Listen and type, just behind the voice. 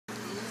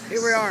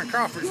Here we are in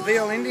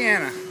Crawfordsville,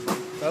 Indiana,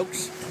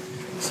 folks.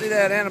 See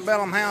that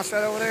antebellum house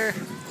right over there?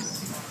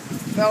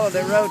 The fellow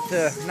that wrote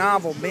the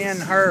novel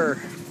Ben-Hur.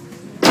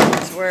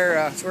 That's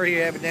where he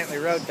evidently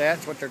wrote that.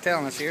 That's what they're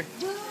telling us here.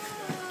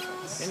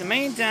 In the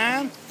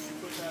meantime,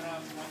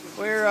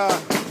 we're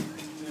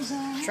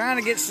trying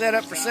to get set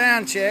up for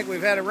sound check.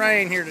 We've had a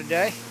rain here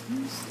today.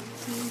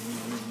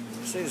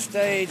 See, the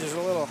stage is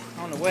a little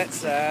on the wet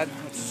side,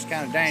 which is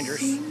kind of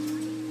dangerous.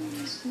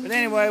 But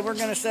anyway, we're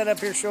going to set up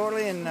here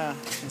shortly and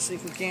see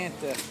if we can't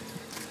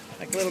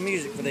make a little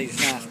music for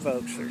these nice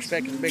folks. They're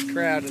expecting a big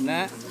crowd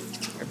tonight.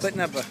 They're putting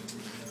up a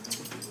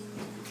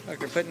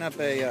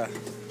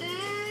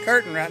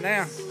curtain right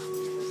now.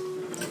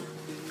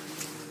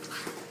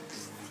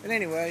 But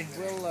anyway,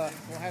 we'll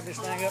have this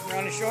thing up and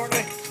running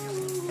shortly.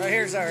 Right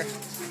here's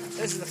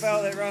this is the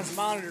fellow that runs the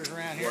monitors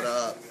around here. What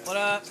up? What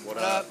up? What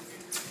up?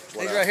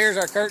 Right here's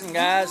our curtain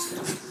guys.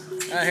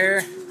 Right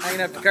here,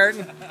 hanging up the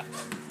curtain.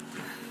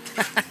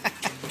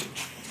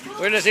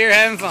 We're just here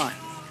having fun.